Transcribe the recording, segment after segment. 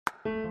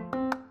Hey,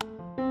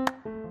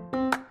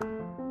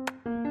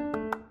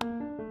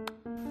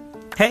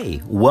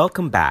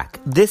 welcome back.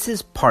 This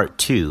is part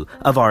 2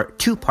 of our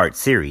two-part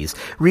series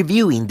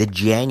reviewing the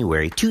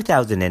January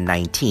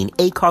 2019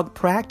 ACOG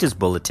Practice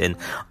Bulletin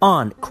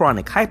on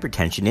chronic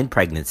hypertension in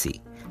pregnancy.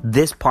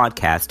 This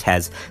podcast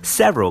has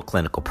several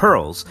clinical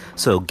pearls,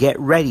 so get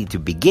ready to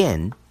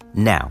begin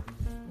now.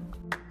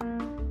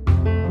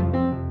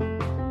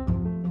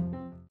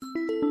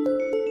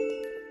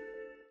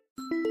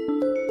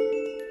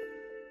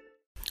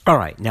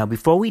 Alright, now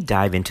before we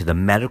dive into the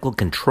medical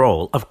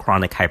control of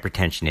chronic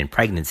hypertension in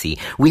pregnancy,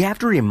 we have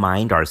to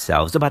remind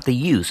ourselves about the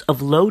use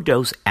of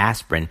low-dose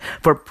aspirin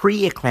for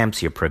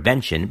preeclampsia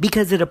prevention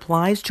because it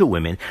applies to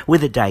women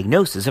with a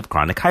diagnosis of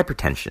chronic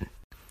hypertension.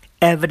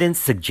 Evidence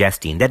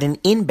suggesting that an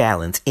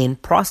imbalance in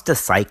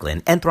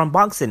prostacyclin and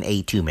thromboxane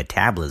A2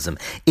 metabolism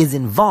is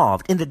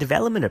involved in the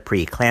development of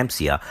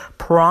preeclampsia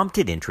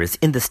prompted interest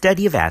in the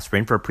study of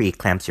aspirin for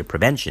preeclampsia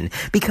prevention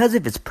because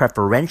of its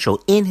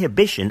preferential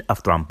inhibition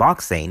of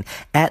thromboxane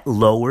at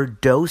lower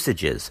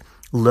dosages.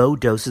 Low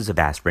doses of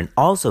aspirin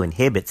also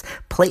inhibits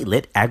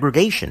platelet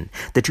aggregation.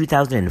 The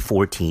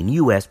 2014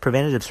 U.S.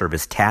 Preventative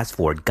Service Task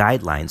Force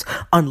Guidelines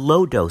on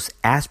low-dose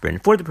aspirin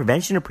for the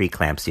prevention of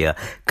preeclampsia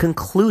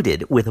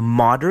concluded with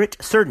moderate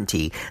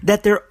certainty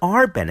that there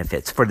are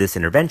benefits for this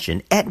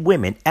intervention at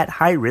women at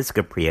high risk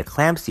of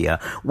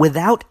preeclampsia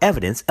without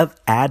evidence of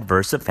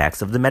adverse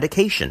effects of the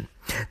medication.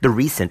 The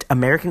recent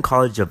American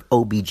College of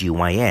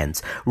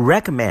OBGYNs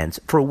recommends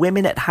for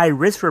women at high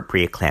risk for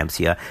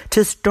preeclampsia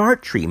to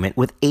start treatment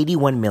with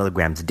 81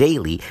 milligrams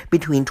daily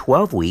between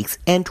 12 weeks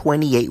and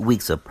 28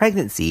 weeks of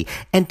pregnancy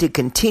and to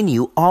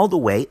continue all the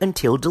way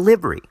until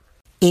delivery.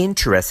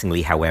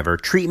 Interestingly, however,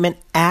 treatment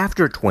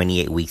after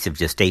 28 weeks of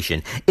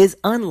gestation is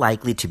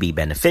unlikely to be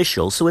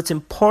beneficial, so it's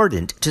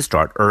important to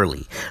start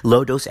early.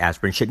 Low-dose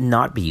aspirin should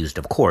not be used,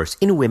 of course,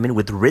 in women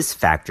with risk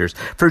factors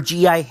for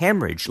GI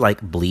hemorrhage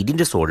like bleeding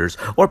disorders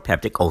or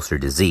peptic ulcer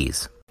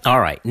disease.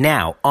 All right,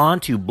 now on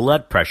to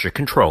blood pressure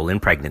control in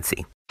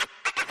pregnancy.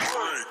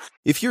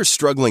 If you're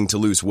struggling to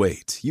lose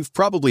weight, you've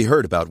probably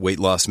heard about weight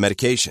loss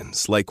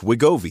medications like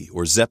Wegovy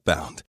or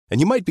Zepbound,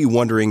 and you might be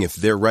wondering if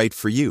they're right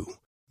for you.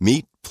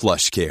 Meet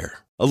PlushCare,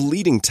 a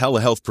leading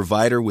telehealth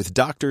provider with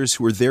doctors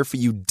who are there for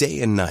you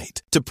day and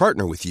night to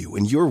partner with you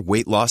in your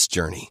weight loss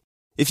journey.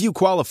 If you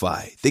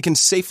qualify, they can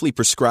safely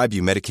prescribe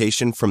you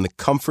medication from the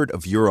comfort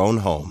of your own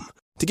home.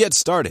 To get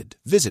started,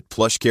 visit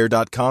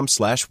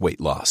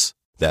plushcare.com/weight-loss.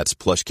 That's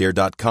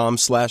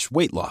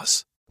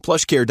plushcare.com/weight-loss.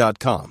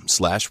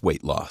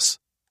 plushcare.com/weight-loss.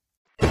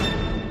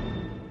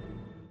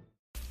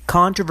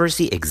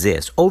 Controversy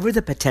exists over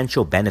the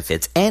potential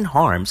benefits and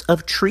harms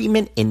of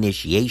treatment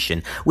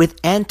initiation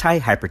with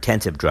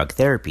antihypertensive drug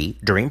therapy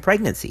during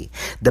pregnancy.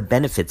 The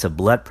benefits of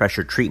blood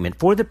pressure treatment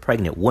for the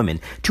pregnant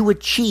woman to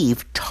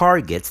achieve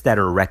targets that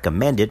are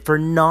recommended for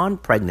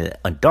non-pregnant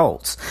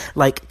adults,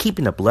 like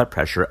keeping a blood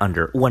pressure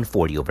under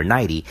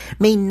 140/90,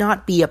 may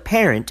not be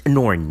apparent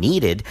nor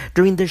needed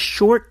during the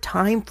short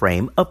time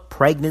frame of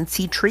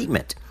pregnancy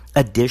treatment.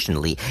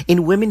 Additionally,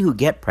 in women who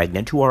get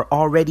pregnant who are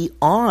already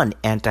on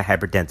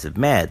antihypertensive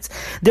meds,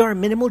 there are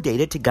minimal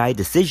data to guide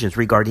decisions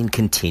regarding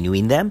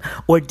continuing them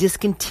or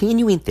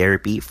discontinuing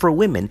therapy for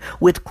women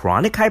with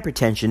chronic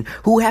hypertension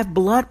who have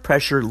blood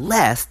pressure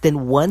less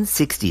than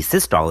 160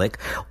 systolic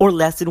or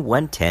less than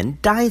 110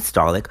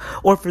 diastolic,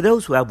 or for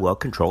those who have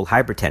well-controlled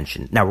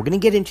hypertension. Now, we're going to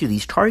get into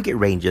these target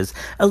ranges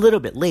a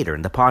little bit later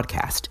in the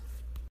podcast.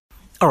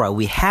 Alright,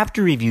 we have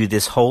to review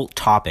this whole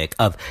topic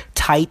of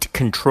tight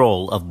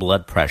control of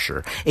blood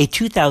pressure. A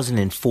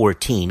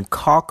 2014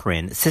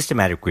 Cochrane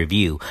systematic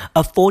review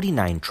of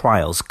 49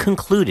 trials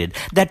concluded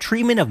that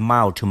treatment of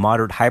mild to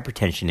moderate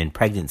hypertension in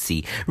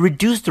pregnancy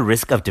reduced the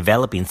risk of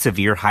developing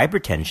severe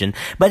hypertension,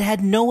 but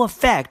had no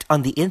effect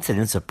on the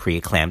incidence of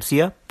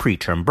preeclampsia,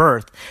 preterm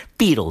birth,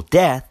 fetal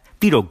death,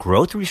 fetal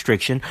growth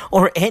restriction,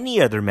 or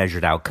any other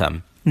measured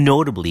outcome.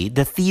 Notably,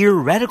 the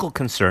theoretical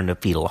concern of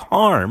fetal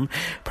harm,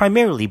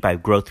 primarily by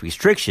growth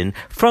restriction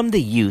from the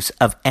use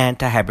of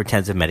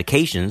antihypertensive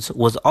medications,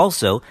 was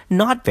also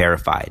not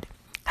verified.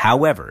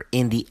 However,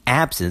 in the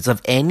absence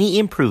of any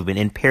improvement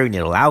in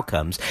perinatal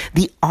outcomes,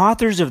 the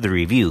authors of the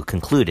review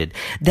concluded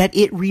that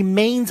it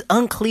remains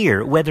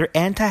unclear whether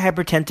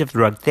antihypertensive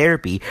drug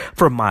therapy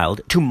for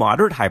mild to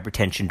moderate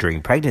hypertension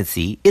during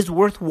pregnancy is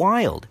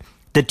worthwhile.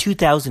 The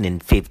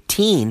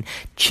 2015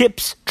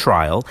 CHIPS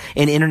trial,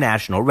 an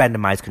international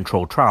randomized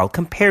controlled trial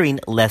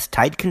comparing less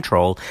tight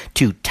control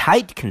to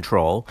tight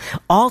control,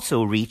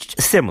 also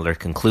reached similar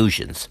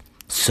conclusions.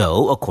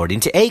 So, according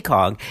to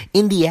ACOG,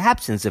 in the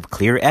absence of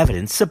clear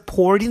evidence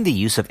supporting the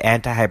use of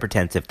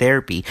antihypertensive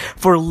therapy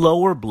for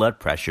lower blood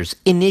pressures,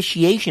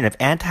 initiation of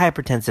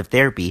antihypertensive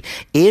therapy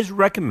is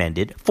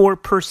recommended for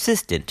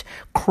persistent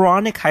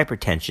chronic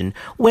hypertension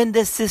when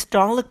the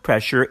systolic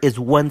pressure is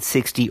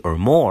 160 or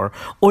more,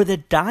 or the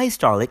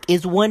diastolic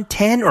is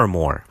 110 or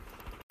more.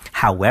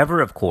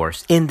 However, of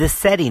course, in the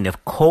setting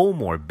of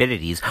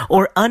comorbidities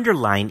or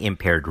underlying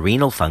impaired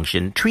renal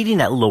function,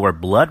 treating at lower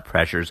blood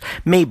pressures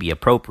may be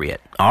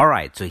appropriate.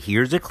 Alright, so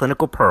here's a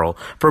clinical pearl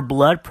for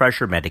blood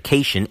pressure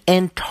medication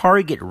and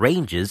target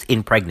ranges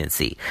in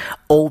pregnancy.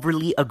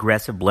 Overly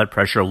aggressive blood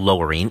pressure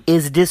lowering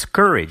is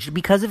discouraged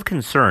because of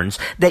concerns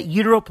that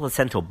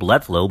uteroplacental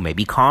blood flow may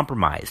be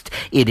compromised.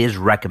 It is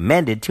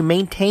recommended to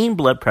maintain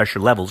blood pressure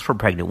levels for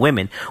pregnant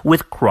women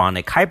with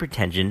chronic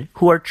hypertension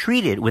who are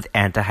treated with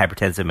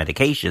antihypertensive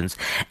medications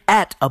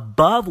at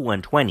above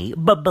 120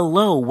 but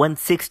below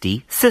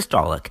 160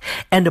 systolic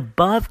and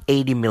above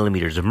 80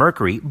 millimeters of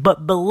mercury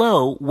but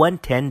below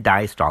 110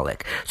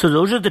 diastolic. So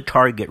those are the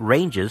target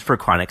ranges for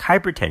chronic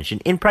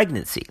hypertension in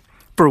pregnancy.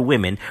 For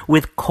women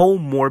with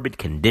comorbid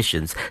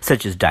conditions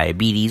such as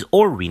diabetes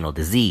or renal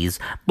disease,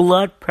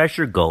 blood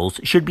pressure goals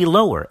should be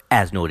lower,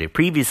 as noted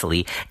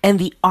previously, and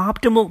the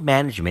optimal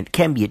management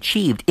can be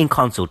achieved in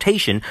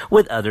consultation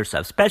with other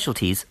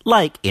subspecialties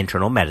like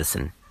internal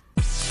medicine.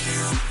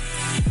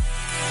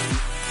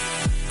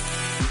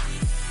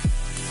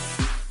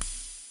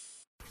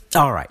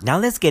 Alright, now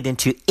let's get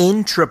into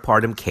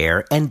intrapartum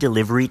care and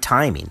delivery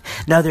timing.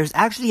 Now there's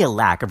actually a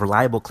lack of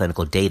reliable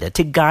clinical data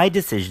to guide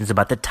decisions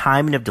about the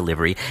timing of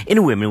delivery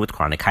in women with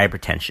chronic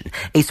hypertension.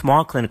 A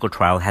small clinical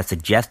trial has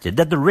suggested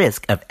that the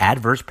risk of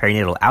adverse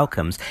perinatal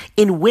outcomes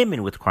in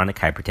women with chronic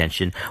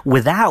hypertension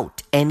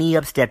without any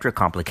obstetric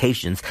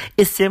complications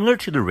is similar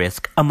to the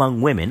risk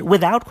among women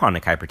without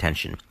chronic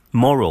hypertension.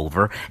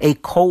 Moreover, a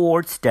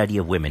cohort study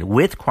of women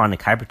with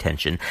chronic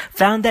hypertension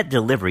found that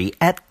delivery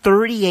at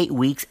 38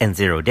 weeks and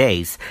 0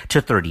 days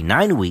to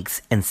 39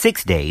 weeks and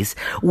 6 days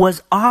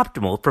was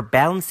optimal for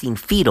balancing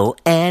fetal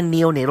and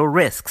neonatal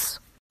risks.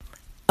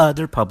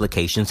 Other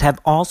publications have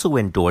also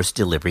endorsed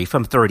delivery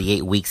from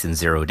 38 weeks and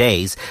 0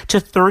 days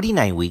to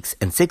 39 weeks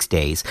and 6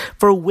 days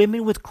for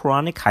women with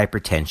chronic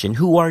hypertension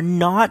who are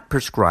not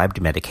prescribed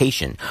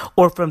medication,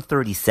 or from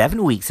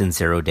 37 weeks and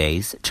 0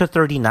 days to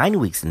 39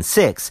 weeks and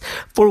 6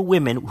 for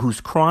women whose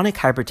chronic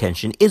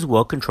hypertension is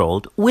well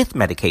controlled with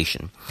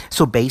medication.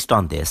 So based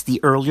on this,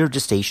 the earlier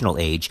gestational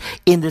age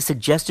in the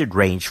suggested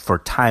range for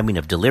timing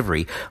of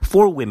delivery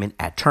for women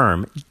at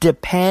term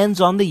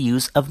depends on the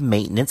use of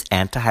maintenance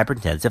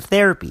antihypertensive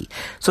therapy.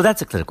 So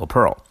that's a clinical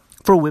pearl.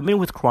 For women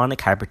with chronic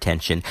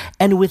hypertension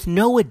and with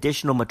no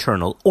additional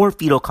maternal or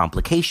fetal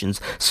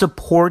complications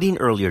supporting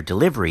earlier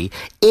delivery,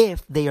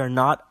 if they are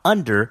not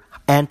under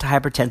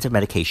antihypertensive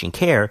medication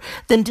care,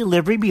 then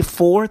delivery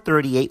before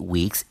 38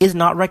 weeks is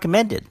not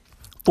recommended.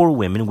 For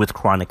women with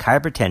chronic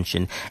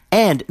hypertension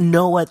and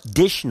no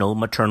additional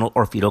maternal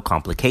or fetal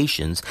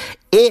complications,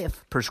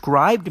 if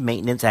prescribed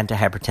maintenance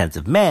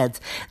antihypertensive meds,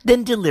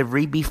 then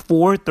delivery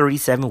before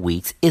 37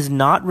 weeks is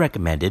not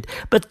recommended,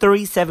 but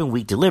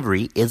 37-week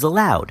delivery is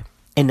allowed.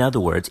 In other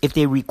words, if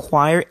they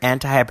require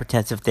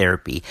antihypertensive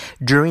therapy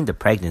during the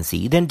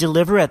pregnancy, then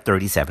deliver at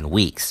 37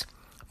 weeks.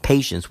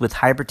 Patients with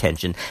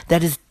hypertension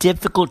that is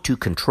difficult to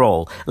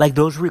control, like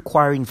those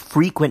requiring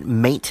frequent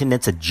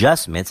maintenance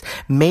adjustments,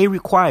 may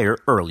require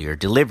earlier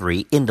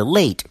delivery in the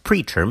late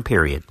preterm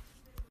period.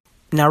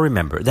 Now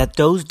remember that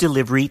those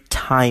delivery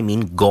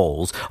timing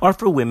goals are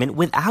for women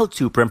without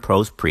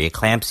superimposed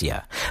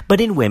preeclampsia.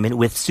 But in women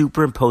with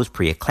superimposed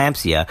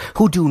preeclampsia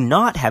who do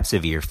not have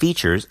severe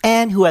features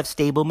and who have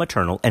stable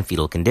maternal and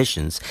fetal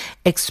conditions,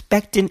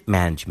 expectant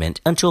management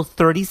until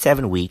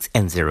 37 weeks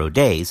and 0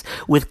 days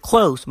with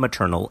close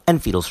maternal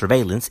and fetal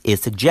surveillance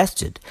is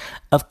suggested.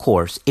 Of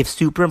course, if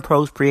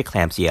superimposed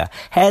preeclampsia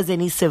has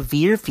any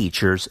severe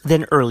features,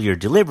 then earlier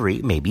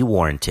delivery may be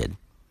warranted.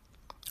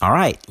 All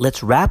right,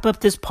 let's wrap up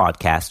this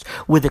podcast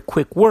with a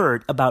quick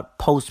word about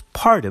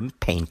postpartum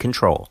pain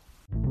control.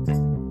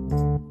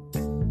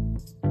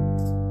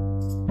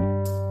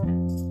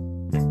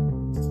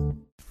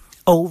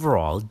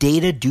 Overall,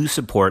 data do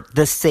support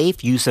the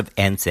safe use of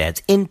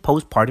NSAIDs in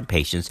postpartum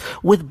patients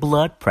with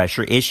blood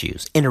pressure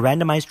issues. In a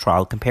randomized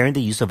trial comparing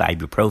the use of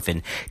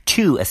ibuprofen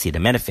to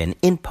acetaminophen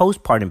in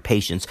postpartum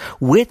patients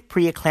with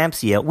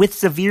preeclampsia with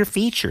severe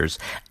features,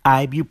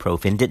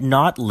 ibuprofen did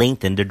not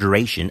lengthen the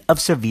duration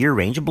of severe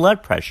range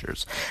blood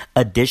pressures.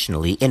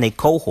 Additionally, in a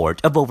cohort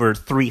of over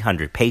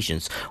 300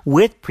 patients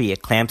with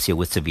preeclampsia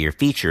with severe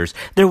features,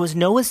 there was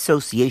no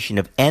association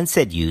of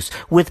NSAID use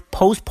with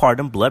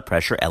postpartum blood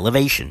pressure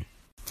elevation.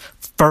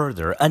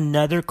 Further,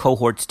 another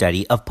cohort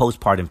study of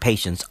postpartum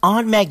patients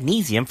on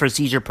magnesium for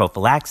seizure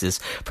prophylaxis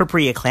for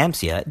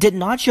preeclampsia did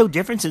not show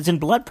differences in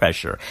blood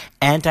pressure,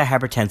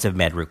 antihypertensive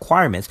med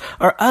requirements,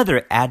 or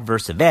other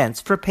adverse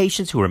events for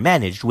patients who were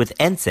managed with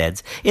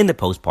NSAIDs in the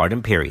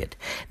postpartum period.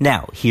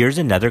 Now, here's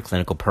another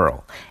clinical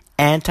pearl.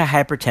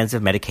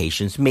 Antihypertensive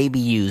medications may be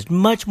used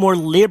much more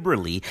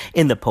liberally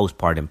in the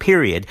postpartum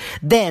period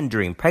than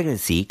during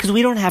pregnancy because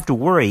we don't have to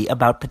worry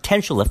about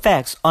potential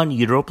effects on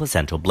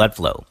uteroplacental blood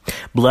flow.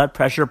 Blood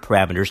pressure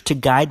parameters to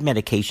guide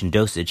medication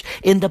dosage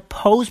in the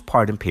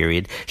postpartum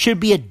period should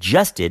be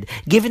adjusted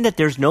given that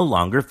there's no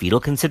longer fetal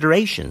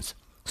considerations.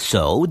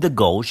 So the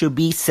goal should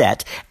be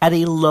set at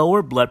a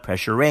lower blood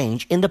pressure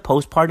range in the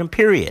postpartum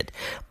period.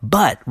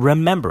 But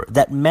remember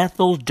that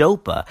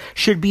methyl-dopa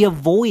should be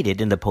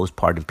avoided in the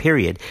postpartum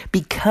period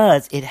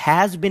because it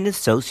has been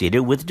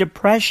associated with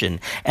depression,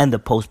 and the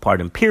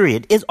postpartum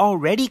period is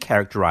already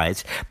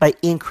characterized by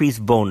increased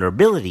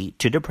vulnerability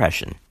to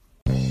depression.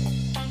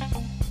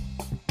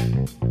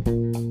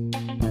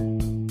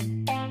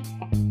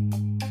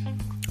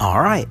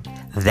 All right,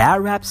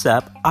 that wraps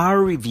up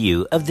our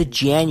review of the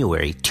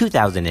January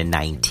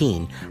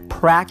 2019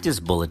 Practice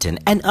Bulletin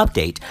and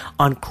Update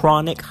on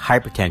Chronic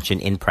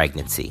Hypertension in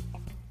Pregnancy.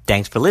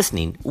 Thanks for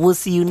listening. We'll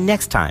see you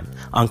next time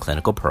on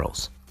Clinical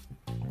Pearls.